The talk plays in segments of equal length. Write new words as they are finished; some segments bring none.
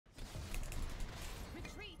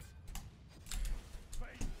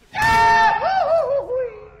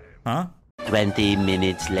20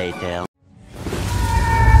 minutes later.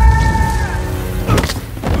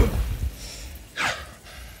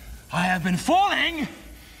 I have been falling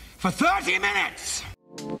for 30 minutes!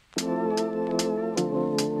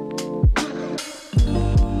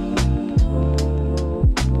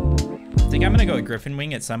 I think I'm gonna go with Griffin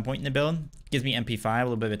Wing at some point in the build. Gives me MP5, a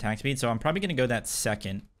little bit of attack speed, so I'm probably gonna go that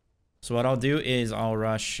second. So what I'll do is I'll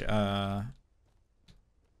rush, I'm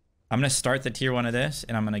gonna start the tier 1 of this,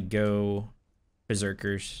 and I'm gonna go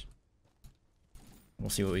Berserkers. We'll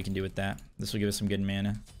see what we can do with that. This will give us some good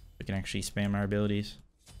mana. We can actually spam our abilities.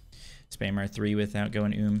 Spam our 3 without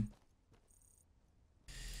going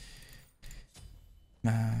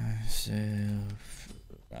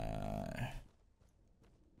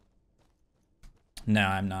No,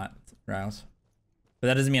 I'm not, Rouse. But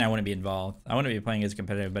that doesn't mean I wouldn't be involved. I wouldn't be playing as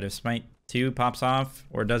competitive, but if Smite 2 pops off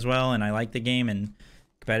or does well and I like the game and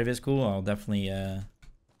competitive is cool, I'll definitely,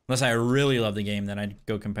 unless I really love the game, then I'd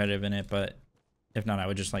go competitive in it, but if not, I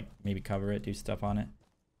would just like maybe cover it, do stuff on it.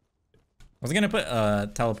 I was gonna put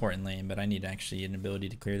teleport in lane, but I need actually an ability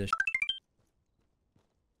to clear this.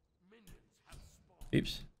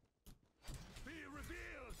 Oops.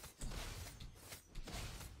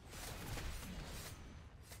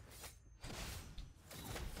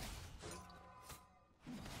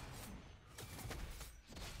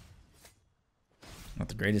 Not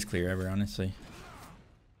the greatest clear ever, honestly.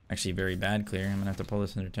 Actually, very bad clear. I'm gonna have to pull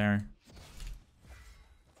this into tower.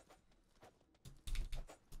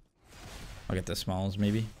 I'll get the smalls,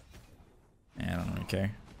 maybe. Yeah, I don't really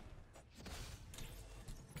care.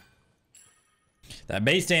 That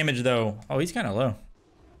base damage, though. Oh, he's kind of low.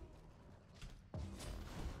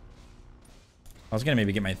 I was gonna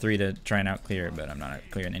maybe get my 3 to try and out clear it, but I'm not out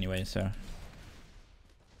clearing anyway, so.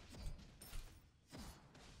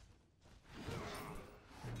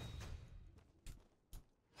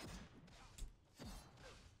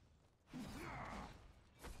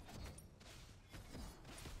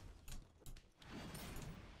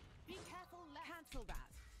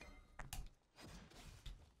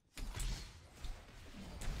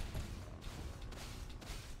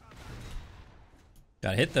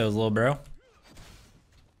 Gotta hit those, little bro.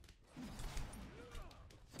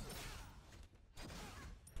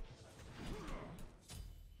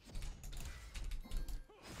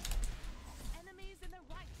 Enemies in the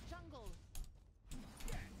right jungle.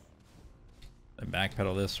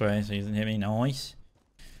 Backpedal this way so he doesn't hit me. Nice.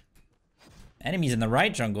 Enemies in the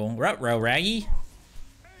right jungle. Ruh-roh, Raggy.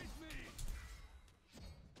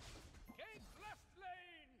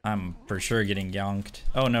 I'm for sure getting yonked.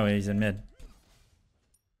 Oh no, he's in mid.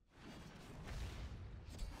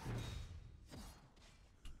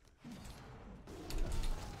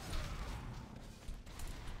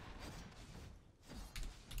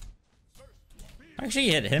 I actually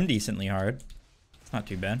hit him decently hard. It's not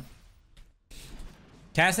too bad.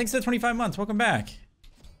 Cass, thanks for the 25 months. Welcome back.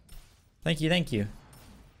 Thank you, thank you.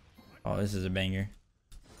 Oh, this is a banger.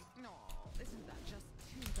 No, isn't that just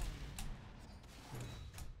too bad?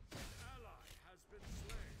 An ally has been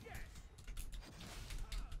slain. Yes.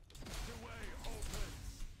 The way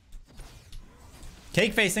opens.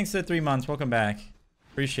 Cake Face, thanks for the 3 months. Welcome back.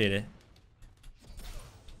 Appreciate it.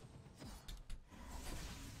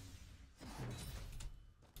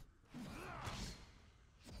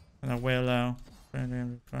 Willow. I see.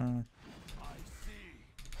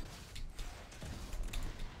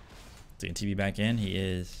 Is he TV back in? He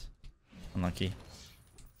is. Unlucky.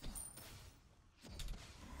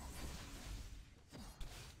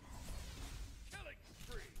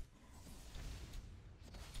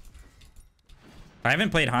 I haven't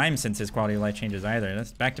played Heim since his quality of life changes either.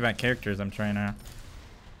 That's back-to-back characters I'm trying to.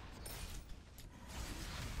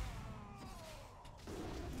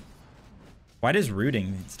 Why does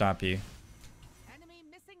rooting stop you?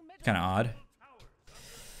 Kind of odd.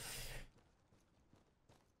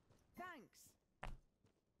 Thanks.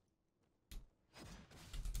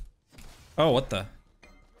 Oh, what the?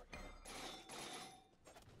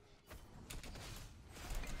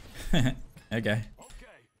 Okay.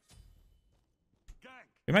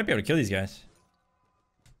 We might be able to kill these guys.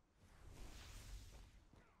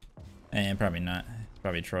 And probably not. It's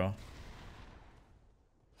probably a troll.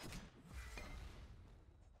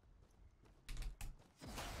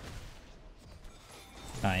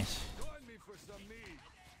 Nice.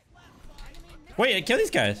 Wait, kill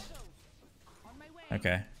these guys.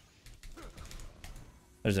 Okay.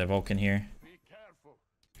 There's a Vulcan here.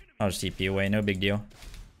 I'll just TP away, no big deal.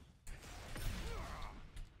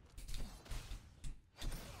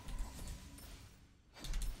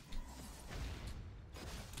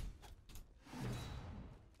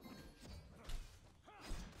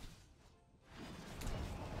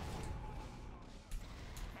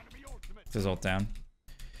 his ult down.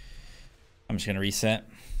 I'm just gonna reset.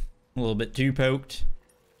 A little bit too poked.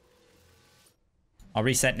 I'll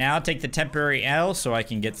reset now, take the temporary L so I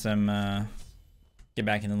can get some, get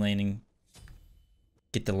back in the lane and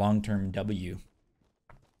get the long-term W.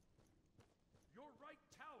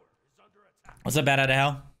 What's up, Bad Out of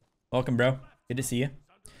Hell? Welcome, bro. Good to see you.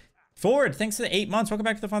 Ford, thanks for the 8 months. Welcome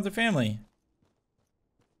back to the Fonzo family.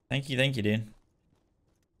 Thank you, dude.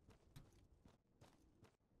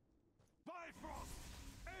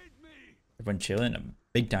 Everyone chilling,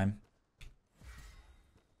 big time.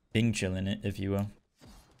 Bing chilling it, if you will.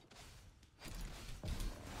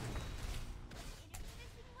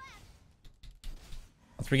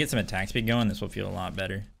 Once we get some attack speed going, this will feel a lot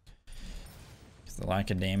better. Because the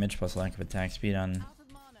lack of damage plus lack of attack speed on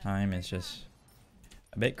time is just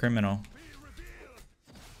a bit criminal.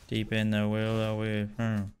 Deep in the willow with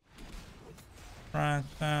her. Right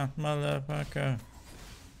now, motherfucker.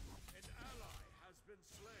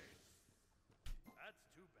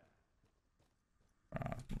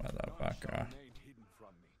 Oh, motherfucker.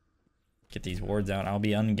 Get these wards out. I'll be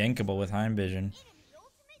ungankable with Heim Vision.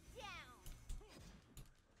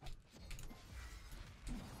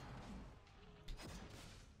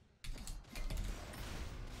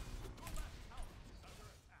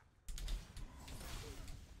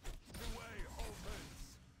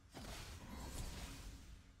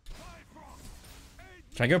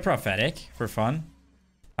 Should I go prophetic for fun?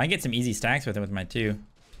 I can get some easy stacks with it with my 2.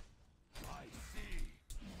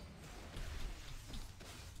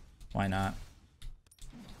 Why not?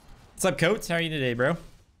 What's up, Coates? How are you today, bro?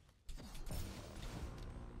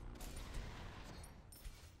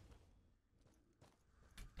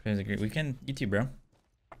 It was a great weekend. You too, bro.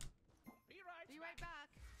 Be right back.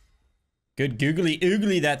 Good googly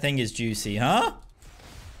oogly, that thing is juicy, huh?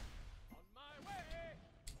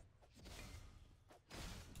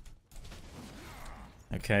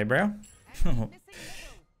 Okay, bro.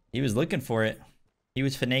 He was looking for it. He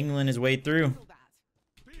was finagling his way through.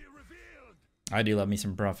 I do love me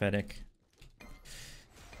some prophetic.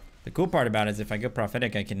 The cool part about it is if I go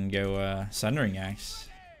prophetic, I can go Sundering Axe.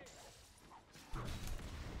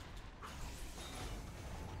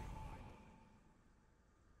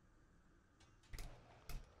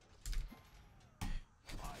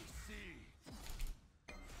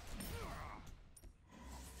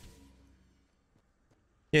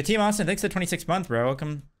 Yeah, Team Austin, thanks for the 26th month, bro.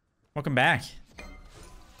 Welcome back.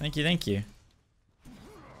 Thank you. They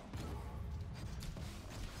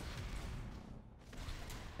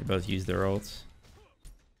both use their ults.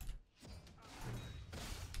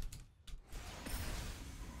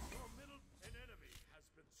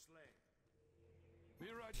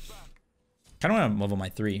 Kind of want to level my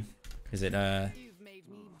 3 because it You've made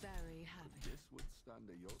me very happy.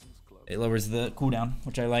 it lowers the cooldown,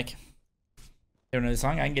 which I like. Don't know the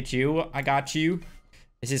song? I can get you. I got you.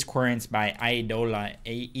 This is Querence by HIMdallr.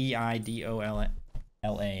 A-E-I-D-O-L-L-A.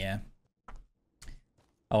 Yeah.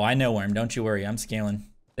 Oh, I know Worm. Don't you worry. I'm scaling.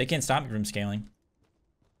 They can't stop me from scaling.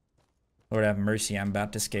 Lord have mercy. I'm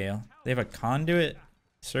about to scale. They have a conduit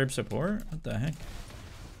serve support? What the heck?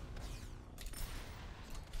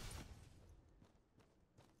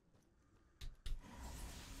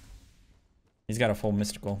 He's got a full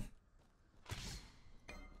mystical.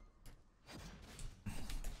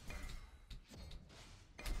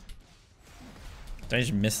 I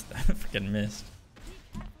just missed. I freaking missed.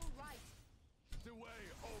 The way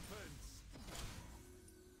opens.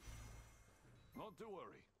 Not to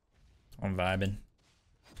worry. I'm vibing.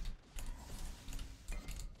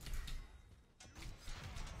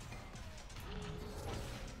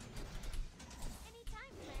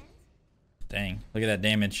 Dang, look at that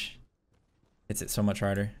damage. Hits it so much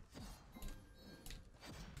harder.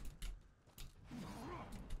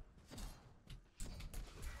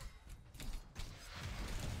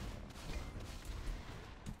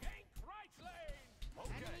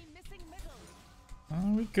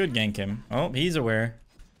 Oh, we could gank him. Oh, he's aware.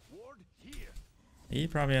 He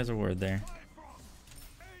probably has a ward there.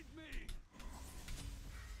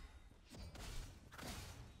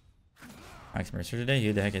 Max Mercer today?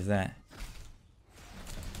 Who the heck is that?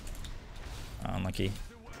 Oh, unlucky.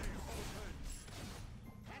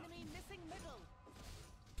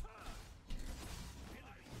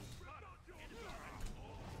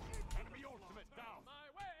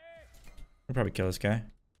 We'll probably kill this guy.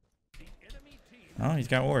 Oh, he's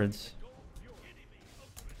got wards.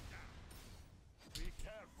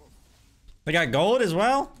 They got gold as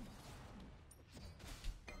well?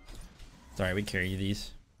 Sorry, we carry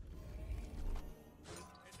these.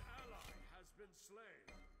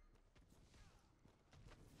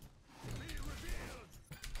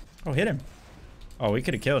 Oh, hit him. Oh, we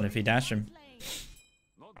could have killed him if he dashed him.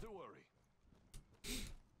 Not to worry.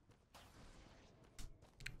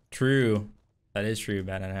 True. That is true,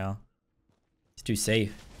 bad at hell. It's too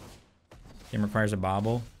safe. Game requires a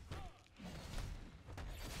bobble.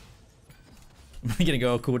 Am I gonna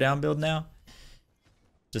go a cooldown build now?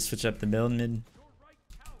 Just switch up the build mid.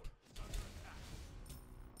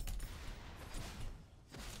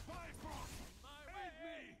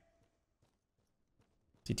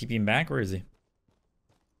 Is he TPing back? Where is he?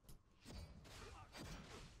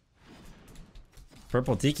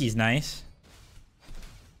 Purple Tiki's nice.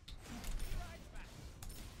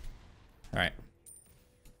 Alright.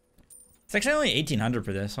 It's actually only 1800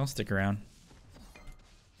 for this. I'll stick around.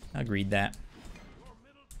 I'll read that.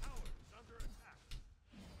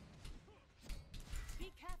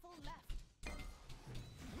 Be careful left.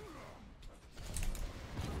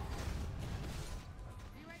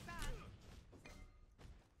 Be right back.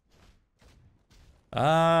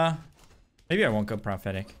 Maybe I won't go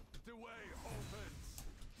prophetic. The way opens.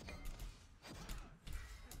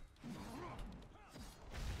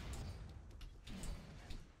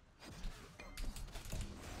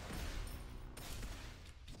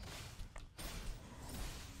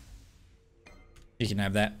 You can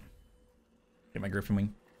have that. Get my Griffin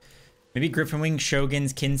Wing. Maybe Griffin Wing,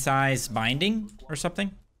 Shogun's kin size binding or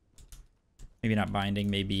something. Maybe not binding,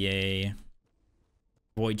 maybe a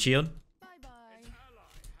void shield. Bye bye.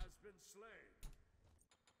 Ally has been slain.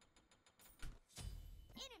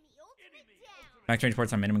 Max range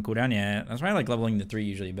ports on minimum cooldown. Yeah, that's why I like leveling the 3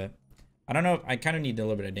 usually, but I don't know. I kind of need a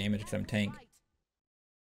little bit of damage because I'm tank.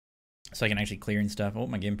 So I can actually clear and stuff. Oh,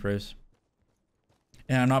 my game pros.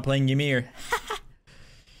 And I'm not playing Ymir.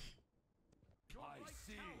 I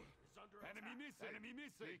see. Enemy missing. Enemy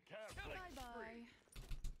missing. Be careful. Bye bye.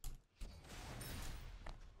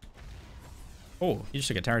 Oh, he just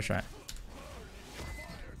took a tower shot.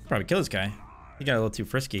 Probably kill this guy. He got a little too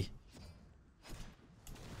frisky.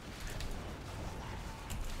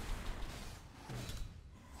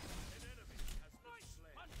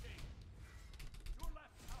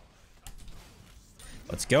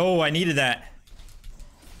 Let's go. I needed that.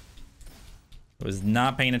 I was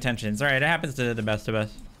not paying attention. It's alright. It happens to the best of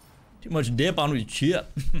us. Too much dip on his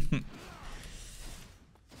chip.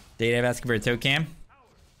 Dave asking for a toe cam.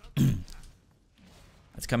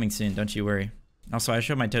 That's coming soon. Don't you worry. Also, I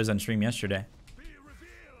showed my toes on stream yesterday.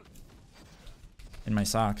 In my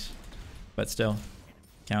socks. But still.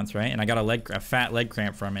 Counts, right? And I got a fat leg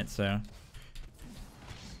cramp from it, so.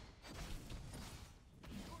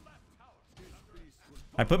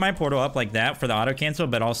 I put my portal up like that for the auto cancel,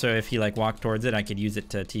 but also if he like walked towards it, I could use it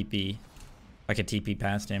to TP. I could TP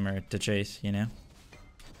past him or to chase, you know?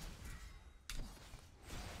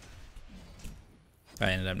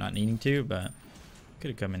 I ended up not needing to, but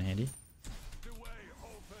could have come in handy. The way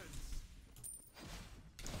opens.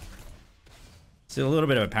 So a little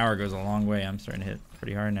bit of a power goes a long way. I'm starting to hit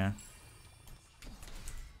pretty hard now.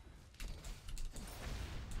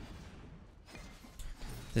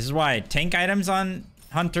 This is why tank items on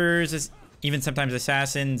hunters, even sometimes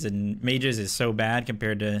assassins and mages, is so bad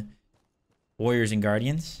compared to warriors and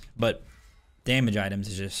guardians. But damage items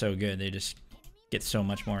is just so good. They just get so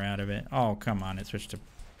much more out of it. Oh, come on. It switched to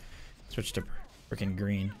freaking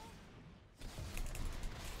green.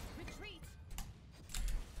 Retreat.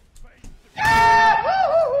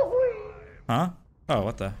 Huh? Oh,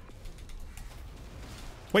 what the?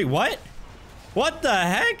 Wait, what? What the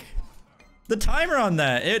heck? The timer on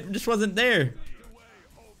that, it just wasn't there. The way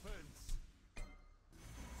opens.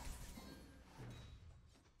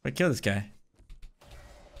 Wait, kill this guy.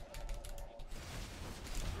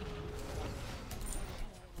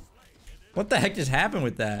 What the heck just happened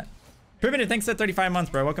with that? Primitive, thanks for 35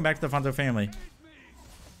 months, bro. Welcome back to the Fonzo family. The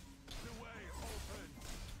way opens.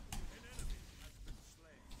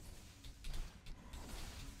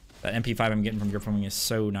 That MP5 I'm getting from Griffin Wing is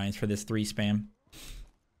so nice for this 3 spam.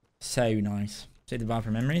 So nice. Save the bomb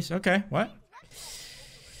for memories. Okay, what?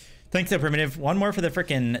 Thanks, though, Primitive. One more for the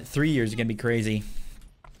frickin' 3 years is gonna be crazy.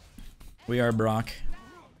 We are Brock.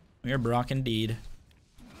 We are Brock indeed.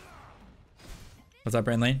 What's up,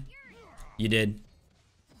 Brand Lane? You did.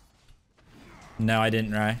 No, I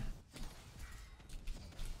didn't, Rye.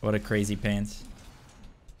 What a crazy pants.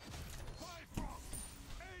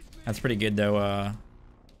 That's pretty good, though.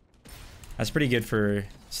 That's pretty good for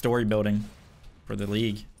story building for the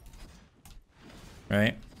league.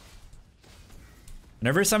 Right?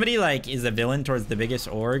 Whenever somebody like is a villain towards the biggest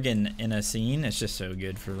org in a scene, it's just so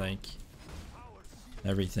good for like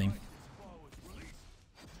everything.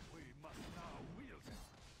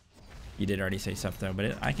 You did already say sup though,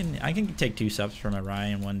 but I can take 2 subs from a rye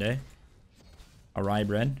in one day. A rye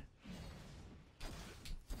bread.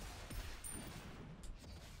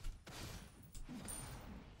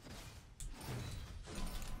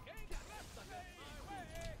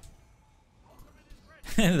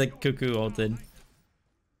 The cuckoo ulted.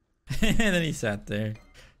 And then he sat there.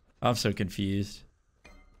 I'm so confused.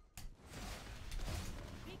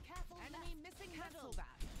 Be careful. Enemy missing middle.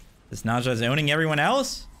 This Naja's owning everyone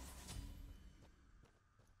else?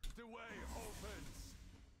 The way opens.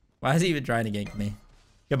 Why is he even trying to gank me?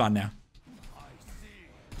 Come on now. I see.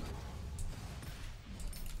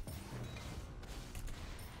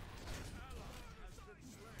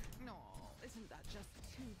 No, isn't that just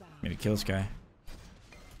too bad? Maybe kill this guy.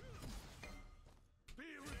 Be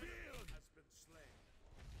revealed has been slain.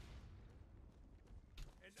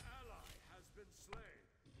 An ally has been slain.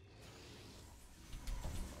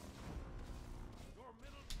 Your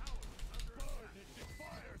middle tower is under attack. The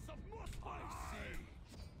fires of Must. I see.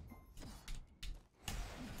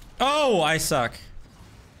 Oh, I suck.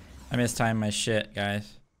 I mistimed my shit,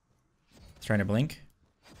 guys. Trying to blink.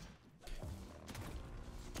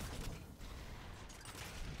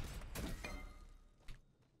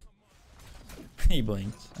 He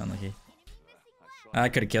blinked. Unlucky. I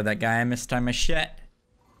could have killed that guy. I mistimed my shit.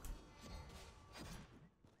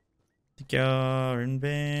 You're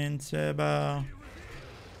invincible.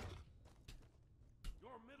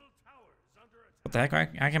 Your middle tower is under attack. What the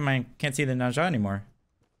heck? I can't see the Naja anymore.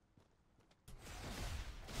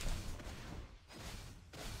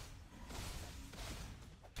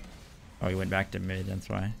 Oh, he went back to mid, that's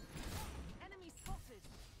why. Enemy spotted.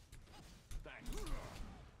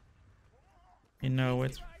 You know, I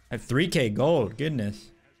have 3k gold,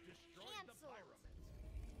 goodness. Cancelled.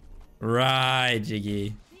 Right,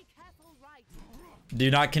 Jiggy. Be careful. Right.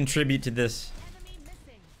 Do not contribute to this Enemy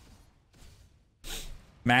missing.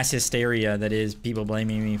 mass hysteria that is people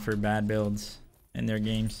blaming me for bad builds in their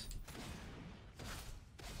games.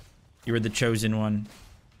 You were the chosen one.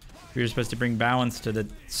 You were supposed to bring balance to the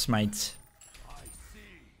smites. I see.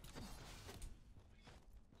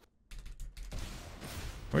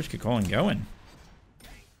 Where's Kukulin going?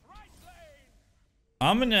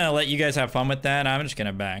 I'm gonna let you guys have fun with that. I'm just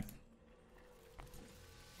gonna back.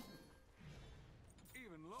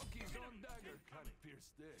 Even Loki's own dagger can't pierce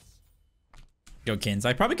this. Go Kins.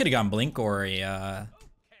 I probably could have gone Blink or a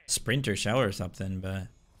Sprinter Shell or something, but...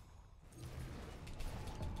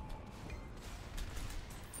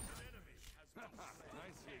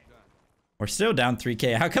 Nicely done. We're still down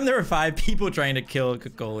 3k. How come there were 5 people trying to kill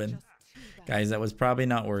Kukulin? Guys, that was probably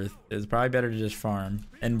not worth. It was probably better to just farm.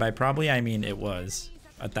 And by probably, I mean it was.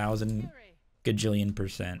 1,000 gajillion %.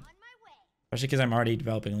 Especially because I'm already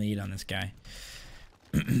developing lead on this guy.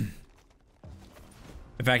 In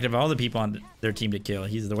fact, of all the people on their team to kill,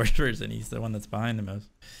 he's the worst person. He's the one that's behind the most.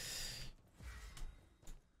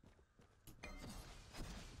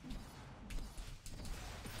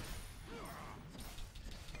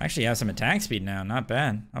 I actually have some attack speed now. Not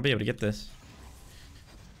bad. I'll be able to get this.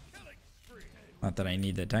 Not that I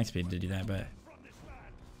need the attack speed to do that, but...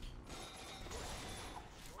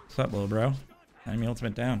 What's up, little bro? Enemy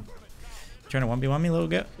ultimate down. Trying to 1v1 me,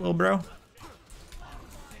 little bro?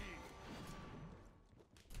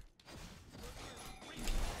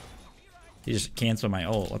 He just canceled my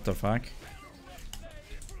ult. What the fuck?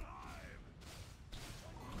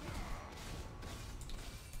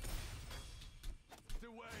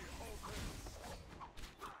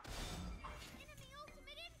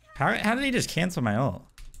 How did he just cancel my ult?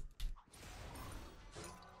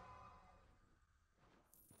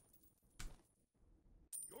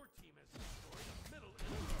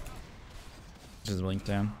 Just blink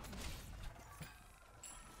down.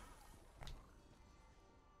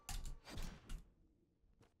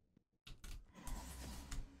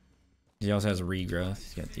 He also has regrowth.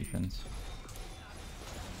 He's got defense.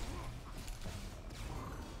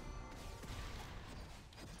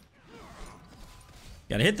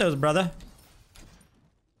 Gotta hit those, brother.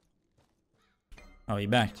 Oh, he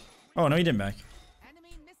backed. Oh, no, he didn't back.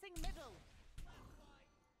 Enemy missing middle.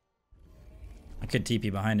 I could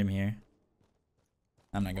TP behind him here.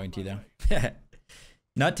 I'm not going to, though.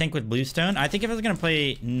 Nut tank with Bluestone. I think if I was going to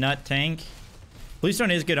play Nut tank,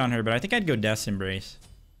 Bluestone is good on her, but I think I'd go Death's Embrace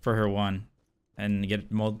for her one and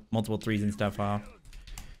get multiple threes and stuff off.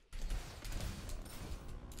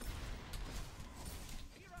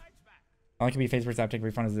 All I can be phased for Zaptec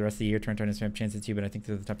refund is the rest of the year. Turn and spam chances too, but I think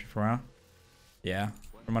there's a top 2 for a while. Yeah.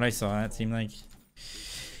 From what I saw, that seemed like...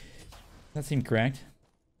 That seemed correct.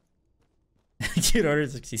 Dude, order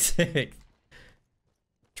 66.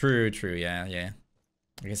 True, yeah.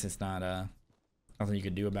 I guess it's not nothing you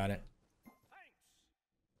could do about it.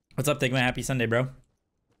 What's up, Thigma? Happy Sunday, bro.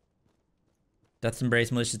 Death's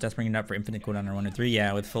Embrace, Malicious Death bringing it up for infinite cooldown on 1 and 3.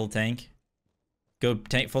 Yeah, with full tank. Go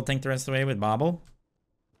tank full tank the rest of the way with Bobble?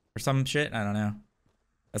 Or some shit? I don't know.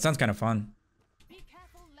 That sounds kind of fun. Be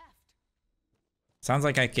careful left. Sounds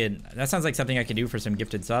like I could... That sounds like something I could do for some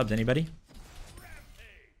gifted subs. Anybody?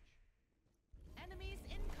 Enemies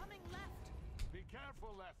incoming left. Be careful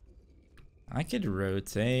left. I could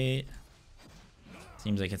rotate.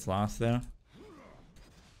 Seems like it's lost, though.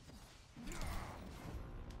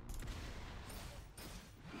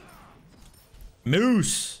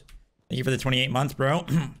 Moose! Thank you for the 28 months, bro.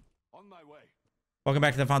 On my way. Welcome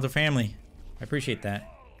back to the Fonzo family. I appreciate that.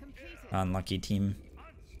 Completed. Unlucky team.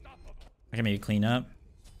 I can maybe clean up.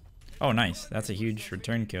 Oh, nice. That's a huge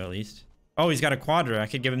return kill, at least. Oh, he's got a quadra. I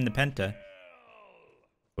could give him the penta.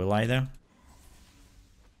 Will I, though?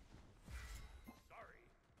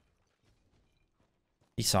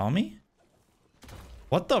 He saw me?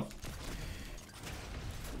 What the...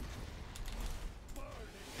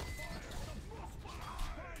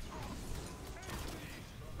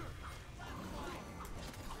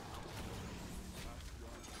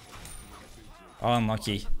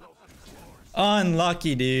 Unlucky.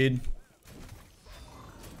 Unlucky, dude.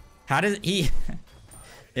 How does he...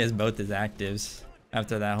 he has both his actives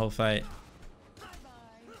after that whole fight.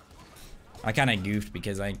 I kind of goofed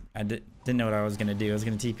because I didn't know what I was going to do. I was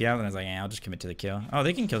going to TP out and I was like, yeah, I'll just commit to the kill. Oh,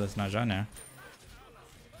 they can kill this Naja now.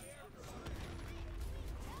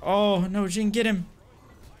 Oh, no, Jin, get him.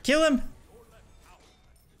 Kill him.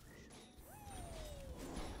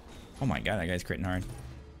 Oh my god, that guy's critting hard.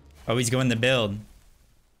 Oh, he's going to build.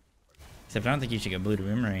 Except I don't think you should go bladed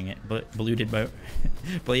boomerang it.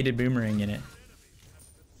 Bladed boomerang in it.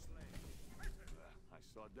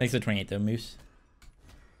 Thanks for 28 though, Moose.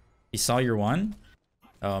 He saw your one?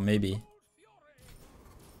 Oh, maybe.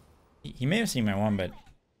 He may have seen my one, but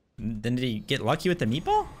then did he get lucky with the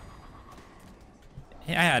meatball?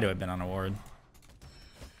 I had to have been on a ward.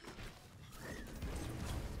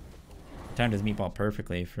 Timed his meatball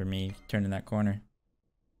perfectly for me turning that corner.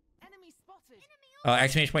 Enemy spotted. Oh,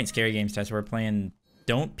 exclamation point scary games test. We're playing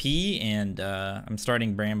Don't Pee and I'm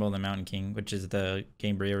starting Bramble the Mountain King, which is the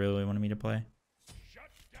game Bria really wanted me to play.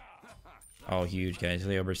 Oh, huge, guys.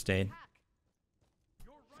 They overstayed.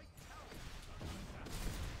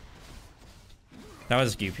 That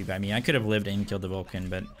was goofy by me. I could have lived and killed the Vulcan,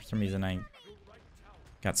 but for some reason I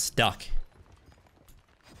got stuck.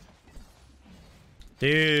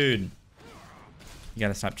 Dude. You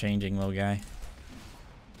gotta stop changing, little guy.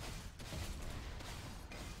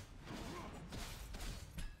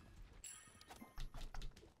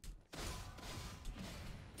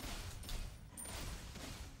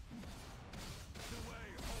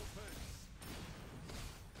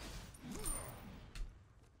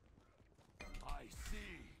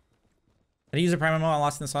 Did I use a prime mode? I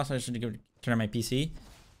lost in the sauce. I should go turn on my PC.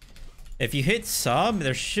 If you hit sub,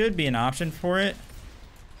 there should be an option for it.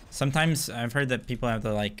 Sometimes I've heard that people have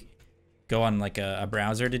to like go on like a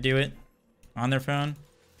browser to do it on their phone.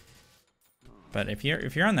 But if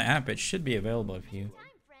you're on the app, it should be available if you.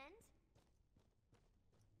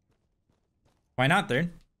 Why not,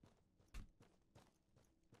 third?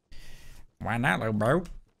 Why not, little bro?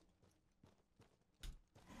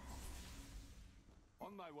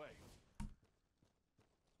 On my way.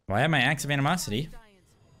 Well, I have my Axe of Animosity.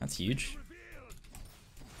 That's huge.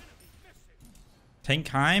 Tank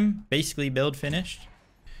Heim, basically build finished.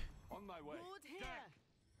 On my way. Ward here.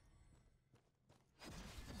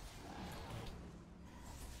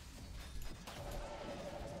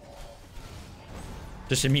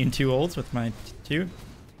 Just immune 2 ults with my 2.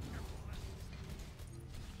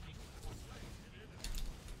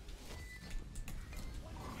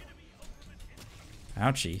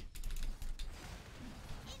 Ouchie.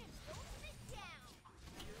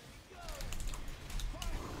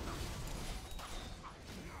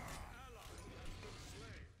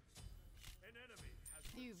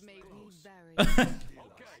 You've made me very.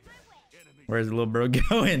 Where's the little bro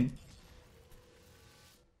going?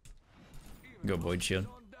 Go Void Shield.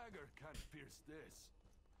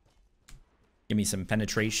 Give me some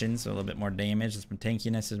penetration, so a little bit more damage and some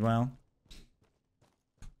tankiness as well.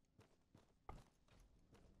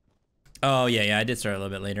 Oh, yeah, I did start a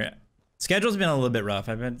little bit later. Schedule's been a little bit rough.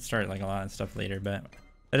 I've been starting like a lot of stuff later, but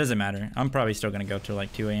that doesn't matter. I'm probably still going to go till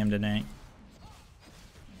like 2 a.m. tonight.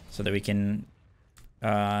 So that we can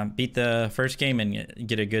beat the first game and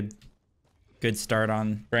get a good start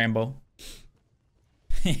on Bramble.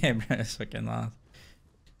 Yeah, bro, it's fucking lost.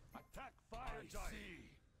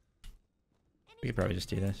 We could probably just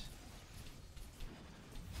do this.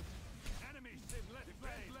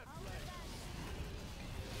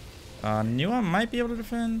 Knew I might be able to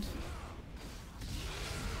defend.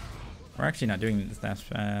 We're actually not doing this that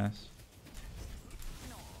fast.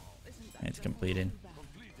 It's completed.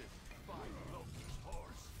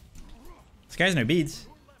 This guy's no beads.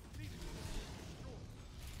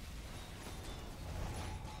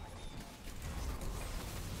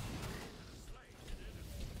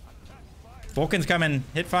 Vulcan's coming.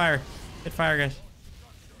 Hit fire. Hit fire, guys.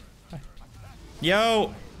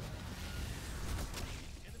 Yo!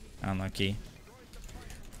 Unlucky.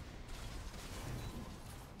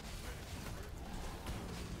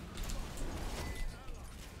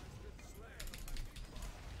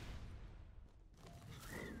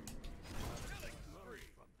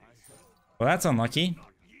 Well, that's unlucky.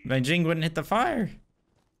 My Jing wouldn't hit the fire.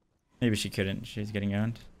 Maybe she couldn't. She's getting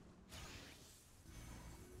owned.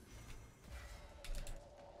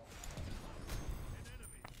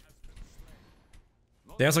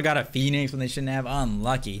 They also got a Phoenix when they shouldn't have.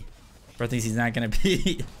 Unlucky. Bro thinks he's not gonna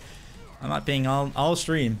be. I'm not being all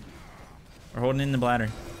stream. We're holding in the bladder.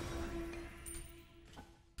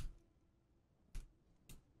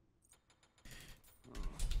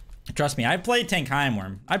 Trust me, I've played Tank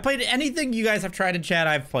HIMdallr. I've played anything you guys have tried in chat,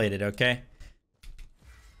 I've played it, okay?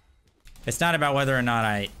 It's not about whether or not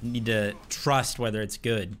I need to trust whether it's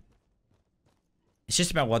good. It's just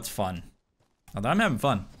about what's fun. Although I'm having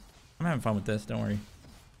fun. I'm having fun with this, don't worry.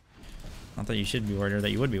 Not that you should be worried or that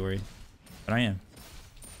you would be worried. But I am.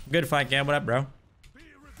 Good fight, Gab. What up, bro?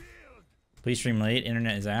 Please stream late.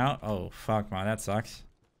 Internet is out. Oh, fuck, man. That sucks.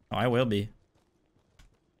 Oh, I will be.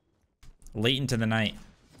 Late into the night.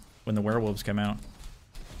 When the werewolves come out.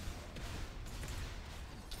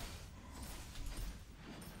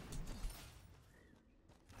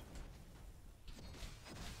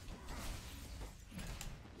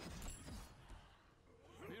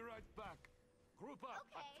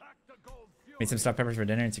 Made some stuffed peppers for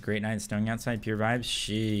dinner. It's a great night. It's snowing outside. Pure vibes.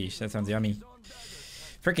 Sheesh. That sounds yummy.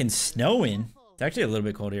 Freaking snowing. It's actually a little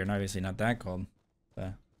bit cold here, and obviously not that cold.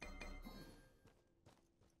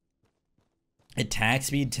 Attack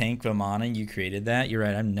speed tank Vamana, you created that? You're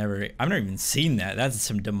right, I've never even seen that. That's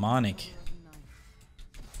some demonic.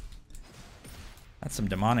 That's some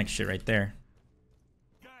demonic shit right there.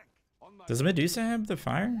 Does Medusa have the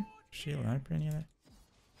fire? Is she alive for any of that?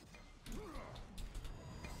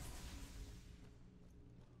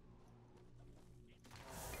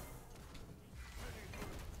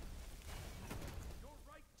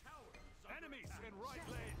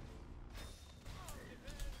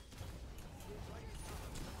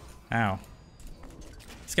 Ow.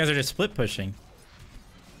 These guys are just split pushing.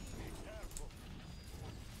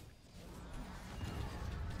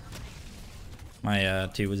 My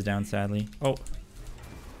 2 was down sadly. Oh.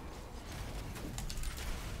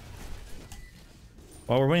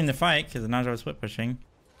 Well, we're winning the fight because the Naja was split pushing.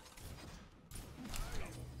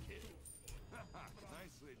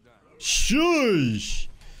 Shush!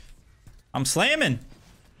 I'm slamming.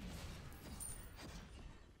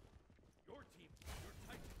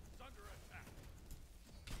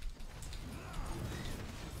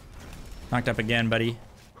 Knocked up again, buddy.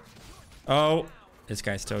 Oh, this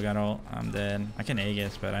guy still got ult. I'm dead. I can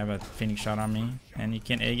Aegis, but I have a Phoenix shot on me. And you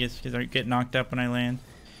can't Aegis because I get knocked up when I land.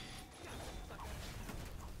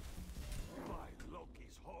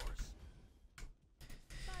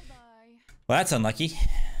 Well, that's unlucky.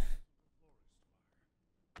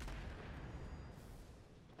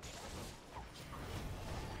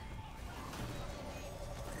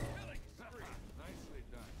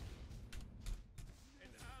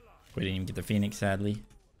 We didn't even get the Phoenix, sadly.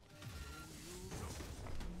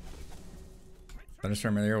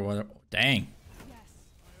 Thunderstorm earlier. What? Dang.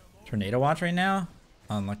 Tornado watch right now?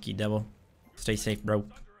 Unlucky devil. Stay safe, bro.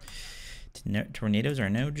 Tornadoes are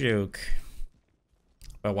no joke.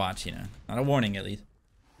 But watch, you know. Not a warning, at least.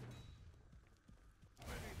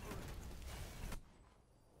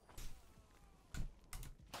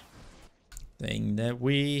 Thing that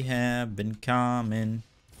we have been common.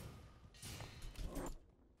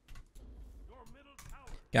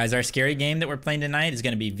 Guys, our scary game that we're playing tonight is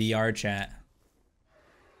going to be VR chat.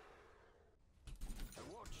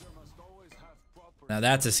 Now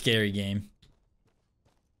that's a scary game.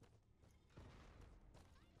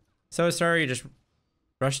 So sorry, you just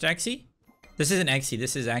rushed Exy? This isn't Exy,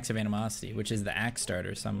 this is Axe of Animosity, which is the axe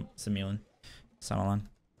starter, Samilin. Samalan.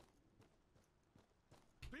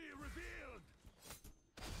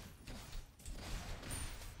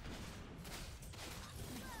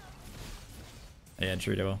 Yeah,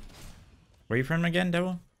 true, Devil. Where are you from again,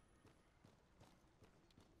 Devil?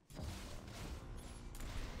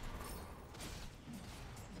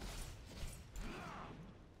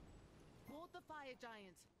 Hold the fire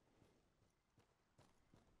giant.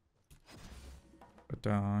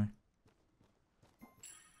 die.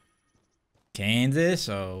 Kansas?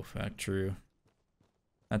 Oh, fuck, true.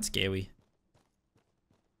 That's scary.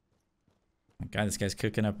 Oh god, this guy's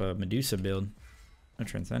cooking up a Medusa build. No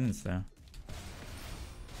Transcendence, though.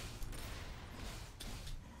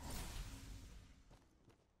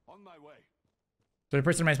 On my way. So the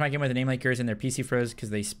person in my game with a name like yours and their PC froze because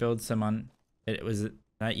they spilled some on... It was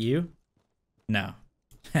that you? No.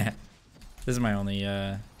 This is my only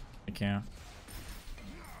account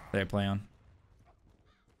that I play on.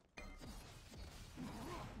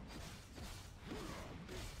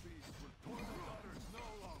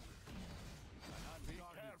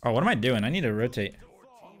 Oh, what am I doing? I need to rotate.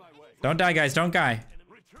 Don't die, guys. Don't die.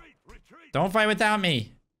 Don't fight without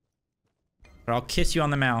me. Or I'll kiss you on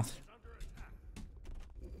the mouth.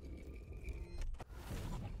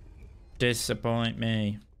 Disappoint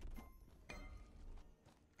me.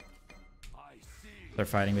 They're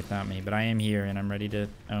fighting without me, but I am here and I'm ready to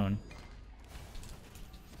own.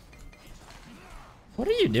 What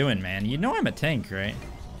are you doing, man? You know I'm a tank, right?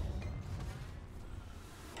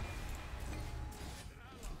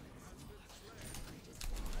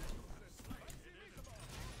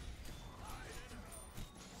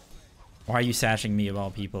 Why are you sashing me of all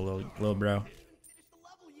people, little bro?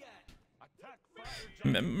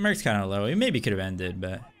 Merc's kind of low. He maybe could have ended,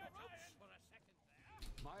 but...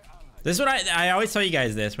 This is what I always tell you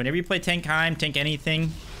guys this. Whenever you play tank Heim, tank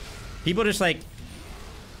anything, people just like...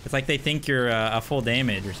 It's like they think you're a full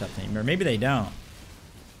damage or something. Or maybe they don't.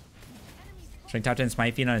 Showing top 10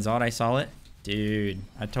 smite feed on his ult, I saw it. Dude,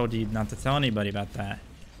 I told you not to tell anybody about that.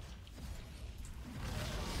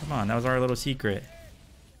 Come on, that was our little secret.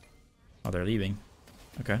 Oh, they're leaving.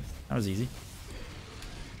 Okay, that was easy.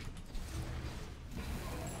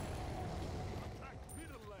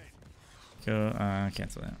 Go,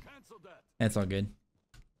 cancel that. It's all good.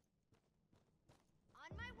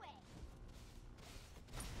 On my way.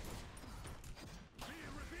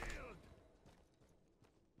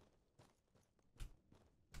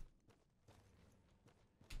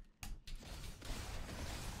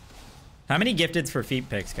 How many gifteds for feet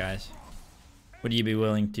picks, guys? Would you be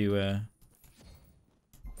willing to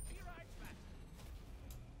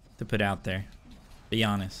put out there? Be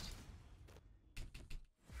honest.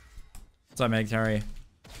 What's up, Meg? How are you?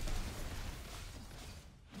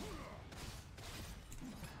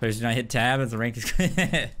 Players do not hit tab as the rank is.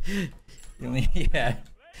 Yeah,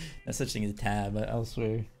 no such thing as tab, but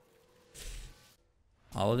elsewhere.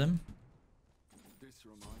 All of them?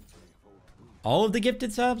 All of the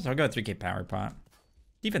gifted subs? I'll go 3K power pot.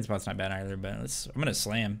 Defense pot's not bad either, but I'm gonna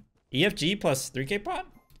slam. EFG plus 3K pot?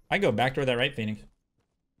 I go backdoor that right, Phoenix.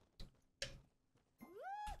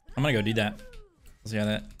 I'm gonna go do that. Let's see how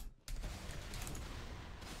that.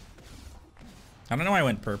 I don't know why I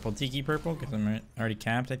went purple. Tiki purple? Because I'm already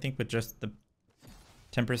capped, I think, with just the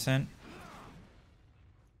 10%.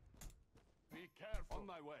 On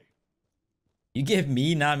my way. You give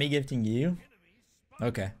me, not me gifting you?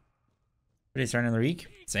 Okay. Ready to start another week?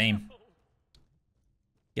 Same.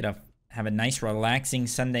 Have a nice, relaxing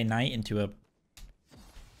Sunday night into a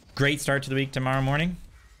great start to the week tomorrow morning.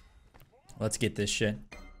 Let's get this shit.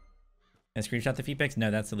 Can I screenshot the feedbacks?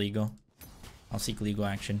 No, that's illegal. I'll seek legal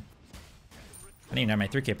action. I didn't even have my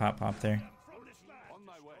 3K pop there. On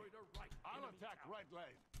my way. I'll attack right lane.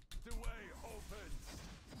 The way opens.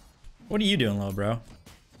 What are you doing, little bro?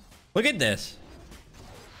 Look at this.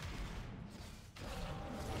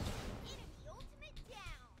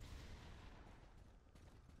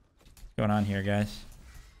 What's going on here, guys?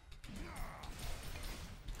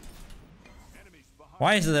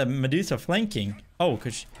 Why is the Medusa flanking? Oh,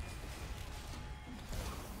 because...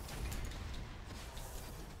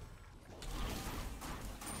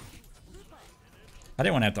 I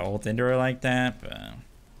didn't want to have to ult into her like that, but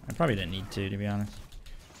I probably didn't need to be honest.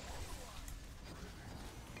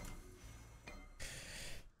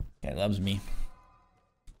 Guy loves me.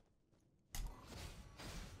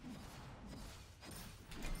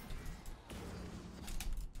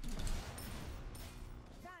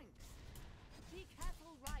 Thanks. Be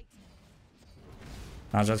careful, right.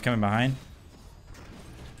 Naja's coming behind.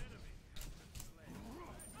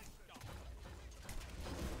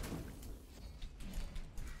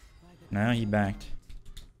 No, he backed.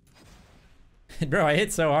 Bro, I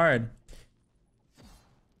hit so hard.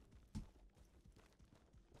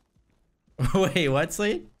 Wait, what,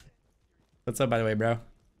 Slade? What's up, by the way, bro? If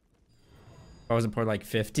I wasn't poured like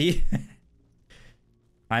 50.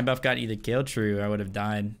 My buff got either killed. True, I would have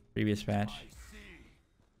died previous patch.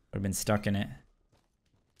 Would have been stuck in it.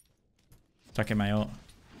 Stuck in my ult.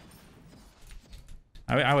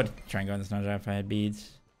 I would try and go on this Naja if I had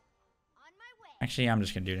beads. On my way. Actually, I'm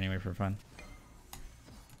just gonna do it anyway for fun.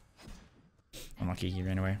 Unlucky he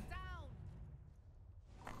ran away.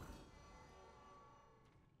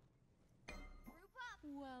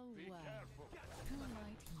 Well, Be well. careful. Too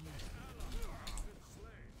light yet.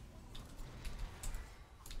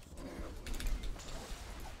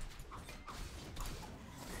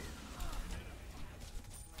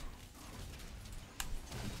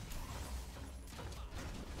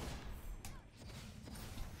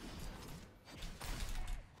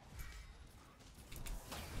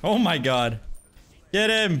 Oh my god. Get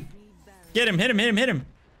him! Get him! Hit him! Hit him! Hit him!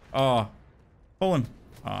 Oh. Pull him.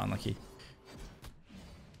 Oh, unlucky.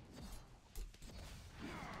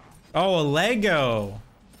 Oh, a Lego.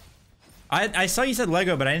 I saw you said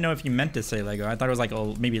Lego, but I didn't know if you meant to say Lego. I thought it was like,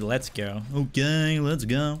 oh, maybe let's go. Okay, let's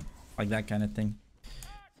go. Like that kind of thing.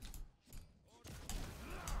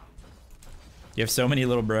 You have so many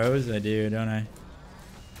little bros? I do, don't I?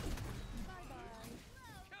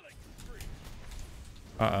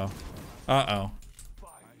 Uh-oh. Uh-oh.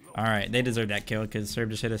 Alright, they deserve that kill because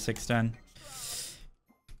Serb just hit a 6-stun. I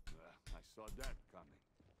saw that coming.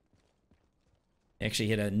 Actually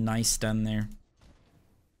hit a nice stun there.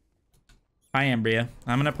 Hi, Ambria.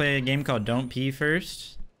 I'm going to play a game called Don't Pee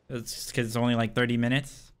first. It's because it's only like 30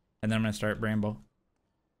 minutes. And then I'm going to start Bramble.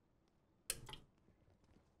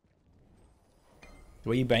 The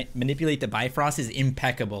way you manipulate the Bifrost is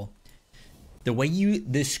impeccable. The way you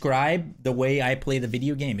describe the way I play the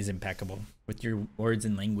video game is impeccable with your words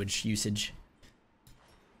and language usage.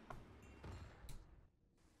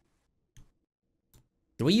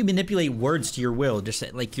 The way you manipulate words to your will,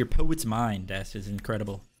 just like your poet's mind, that is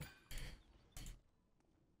incredible.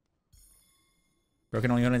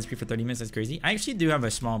 Broken only on SP for 30 minutes, that's crazy. I actually do have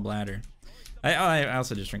a small bladder. I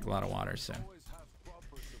also just drink a lot of water, so. Always have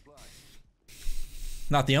proper supply.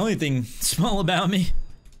 Not the only thing small about me.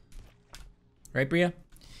 Right, Bria?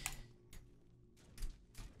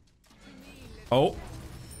 Oh.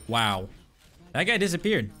 Wow. That guy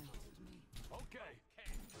disappeared. Okay.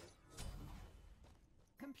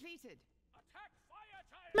 Completed. Attack fire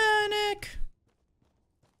time. Manic.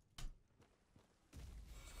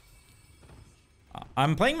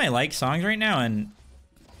 I'm playing my like songs right now, and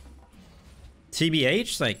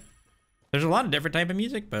TBH, like, there's a lot of different type of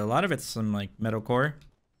music, but a lot of it's some like metalcore.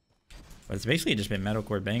 But it's basically just been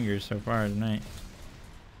metalcore bangers so far tonight.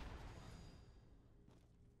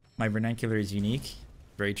 My vernacular is unique.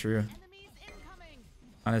 Very true. Enemies incoming.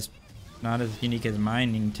 Not as unique as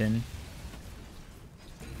Minington.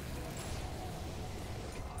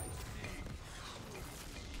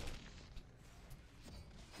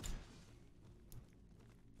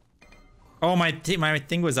 Oh, my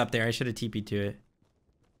thing was up there. I should have TP'd to it.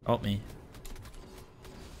 Help me.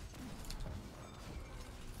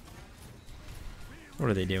 What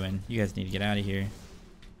are they doing? You guys need to get out of here.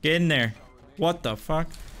 Get in there. What the fuck?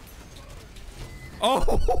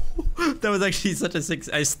 Oh, that was actually such a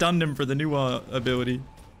sick. I stunned him for the new ability.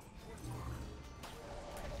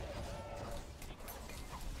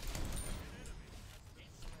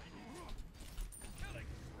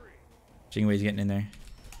 Jingwei's getting in there.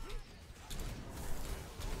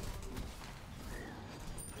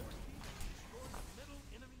 Middle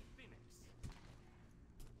enemy Phoenix.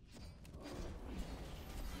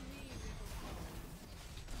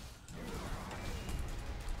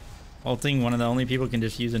 Ulting, one of the only people can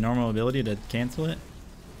just use a normal ability to cancel it.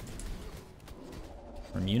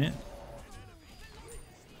 Or immune it.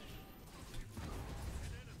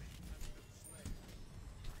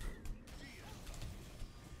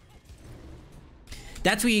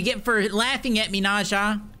 That's what you get for laughing at me,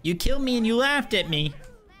 Naja. You killed me and you laughed at me.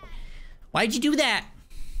 Why'd you do that?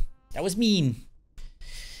 That was mean.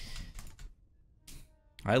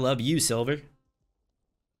 I love you, Silver.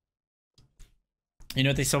 You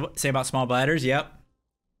know what they say about small bladders? Yep.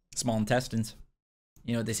 Small intestines.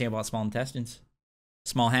 You know what they say about small intestines?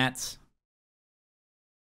 Small hats.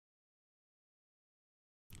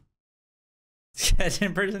 Sketch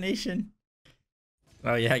impersonation.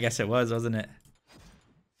 Oh yeah, I guess it was, wasn't it?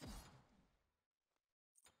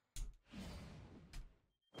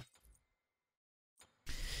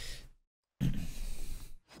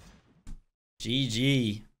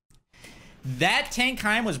 GG. That tank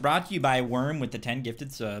time was brought to you by Worm with the 10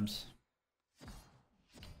 gifted subs.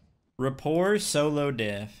 Rapport solo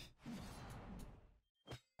diff.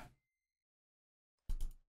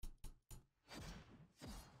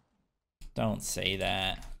 Don't say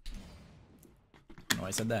that. Oh, I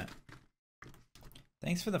said that.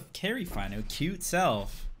 Thanks for the carry, Fino. Cute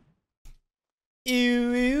self.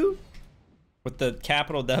 Ew, ew. With the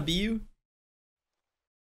capital W.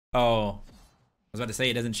 Oh. I was about to say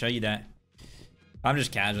it doesn't show you that. I'm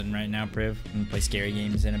just casualing right now, Priv. I'm gonna play scary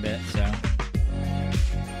games in a bit, so.